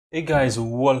Hey guys,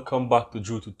 welcome back to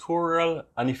Drew Tutorial,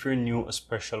 and if you're new, a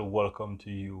special welcome to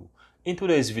you. In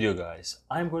today's video guys,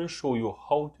 I'm going to show you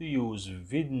how to use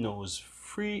Vidnoz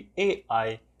free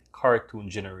AI cartoon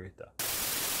generator.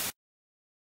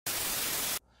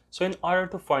 So in order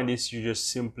to find this, you just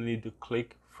simply need to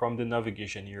click from the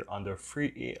navigation here under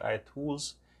free AI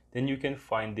tools. Then you can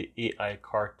find the AI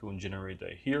cartoon generator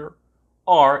here.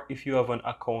 Or if you have an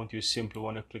account, you simply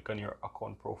want to click on your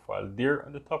account profile there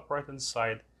on the top right hand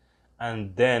side.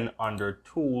 And then under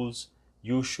tools,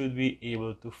 you should be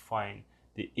able to find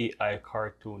the AI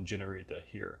cartoon generator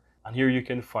here. And here you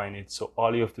can find it. So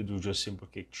all you have to do is just simply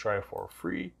click try for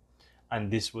free. And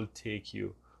this will take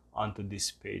you onto this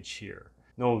page here.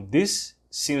 Now this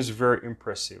seems very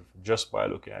impressive just by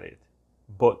looking at it.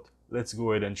 But let's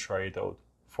go ahead and try it out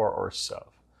for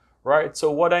ourselves. Right,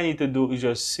 so what I need to do is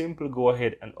just simply go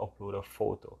ahead and upload a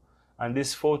photo. And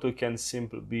this photo can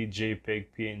simply be JPEG,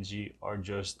 PNG, or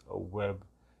just a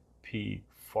WebP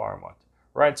format.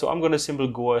 Right, so I'm going to simply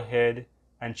go ahead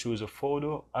and choose a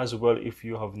photo as well. If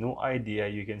you have no idea,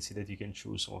 you can see that you can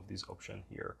choose some of these options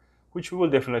here, which we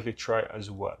will definitely try as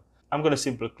well. I'm going to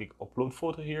simply click upload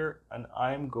photo here, and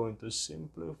I'm going to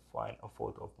simply find a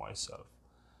photo of myself.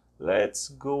 Let's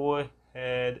go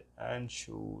ahead and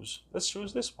let's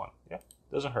choose this one. Yeah,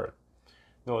 doesn't hurt.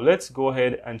 Now let's go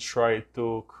ahead and try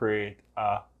to create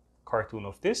a cartoon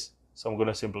of this. So I'm going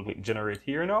to simply click generate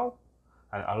here now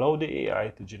and allow the AI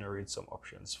to generate some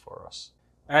options for us.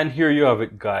 And here you have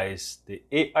it guys. The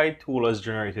AI tool has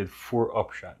generated 4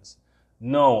 options.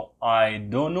 Now I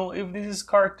don't know if this is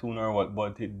cartoon or what,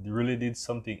 but it really did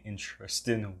something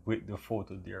interesting with the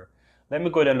photo there. Let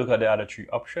me go ahead and look at the other 3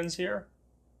 options here.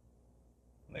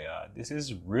 Yeah, this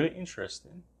is really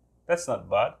interesting. That's not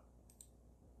bad.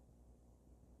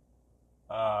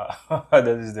 That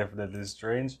is definitely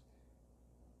strange.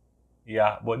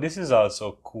 Yeah, but this is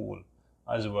also cool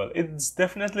as well. It's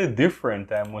definitely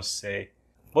different, I must say.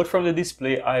 But from the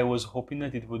display, I was hoping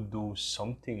that it would do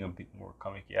something a bit more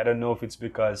comic-y. I don't know if it's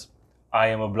because I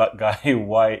am a black guy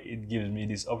why it gives me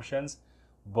these options,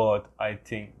 but I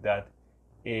think that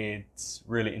it's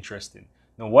really interesting.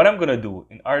 Now what I'm gonna do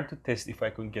in order to test if I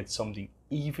can get something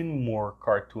even more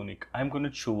cartoonic, I'm gonna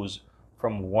choose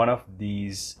from one of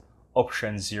these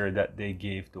options here that they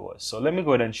gave to us. So let me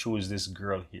go ahead and choose this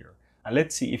girl here, and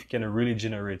let's see if it can really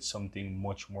generate something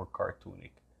much more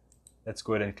cartoonic. Let's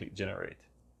go ahead and click generate.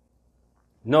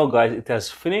 Now guys, it has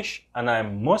finished, and I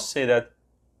must say that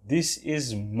this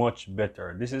is much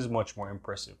better. This is much more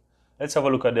impressive. Let's have a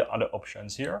look at the other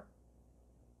options here.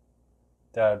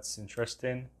 That's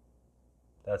interesting.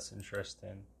 That's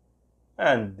interesting.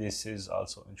 And this is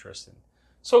also interesting.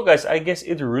 So guys, I guess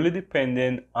it really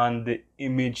depending on the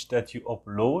image that you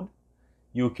upload.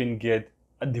 You can get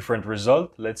a different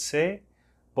result, let's say.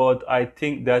 But I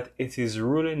think that it is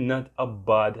really not a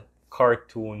bad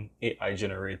cartoon AI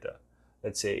generator.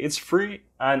 Let's say it's free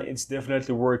and it's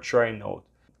definitely worth trying out.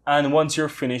 And once you're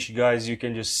finished guys, you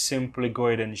can just simply go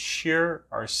ahead and share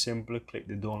or simply click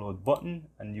the download button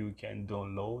and you can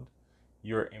download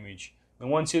your image.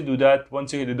 And once you do that,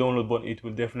 once you hit the download button, it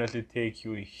will definitely take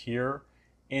you here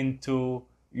into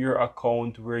your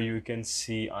account where you can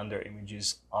see under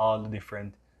images all the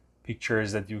different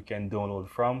pictures that you can download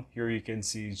from. Here you can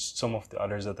see some of the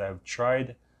others that I've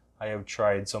tried. I have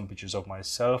tried some pictures of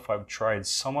myself. I've tried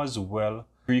some as well.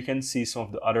 Here you can see some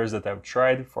of the others that I've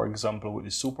tried. For example, with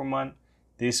the Superman,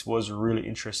 this was really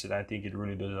interesting. I think it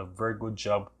really does a very good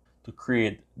job to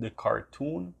create the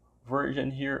cartoon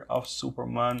version here of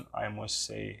Superman. I must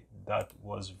say that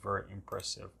was very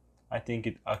impressive. I think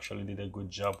it actually did a good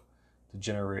job to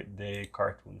generate the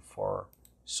cartoon for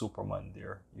Superman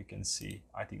there. You can see,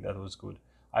 I think that was good.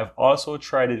 I've also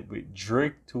tried it with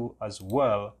Drake too as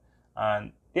well,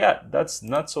 and yeah, that's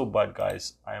not so bad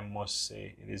guys. I must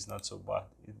say it is not so bad.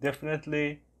 It's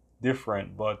definitely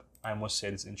different, but I must say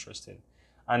it's interesting.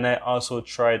 And I also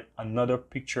tried another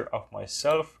picture of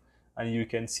myself, and you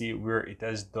can see where it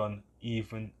has done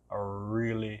even a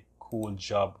really cool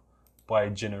job by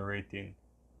generating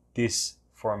this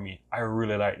for me. I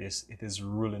really like this. It is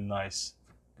really nice,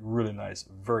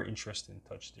 very interesting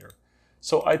touch there.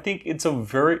 So I think it's a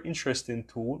very interesting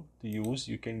tool to use.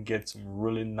 You can get some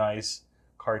really nice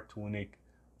cartoonic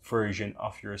version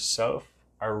of yourself.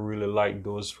 I really like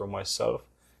those for myself.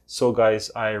 So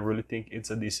guys, I really think it's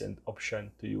a decent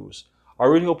option to use. I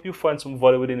really hope you find some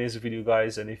value within this video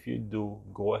guys, and if you do,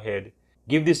 go ahead,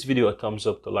 give this video a thumbs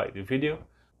up to like the video,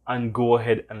 and go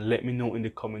ahead and let me know in the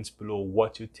comments below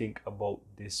what you think about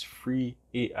this free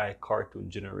AI cartoon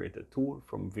generator tool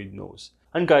from Vidnoz.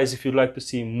 And guys, if you'd like to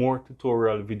see more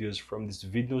tutorial videos from this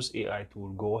Vidnoz AI tool,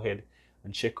 go ahead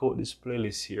and check out this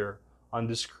playlist here on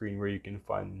the screen where you can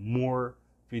find more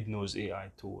Vidnoz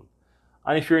AI tool.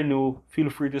 And if you're new, feel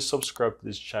free to subscribe to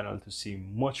this channel to see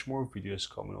much more videos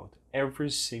coming out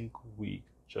every single week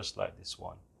just like this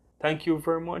one. Thank you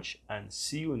very much and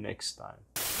see you next time.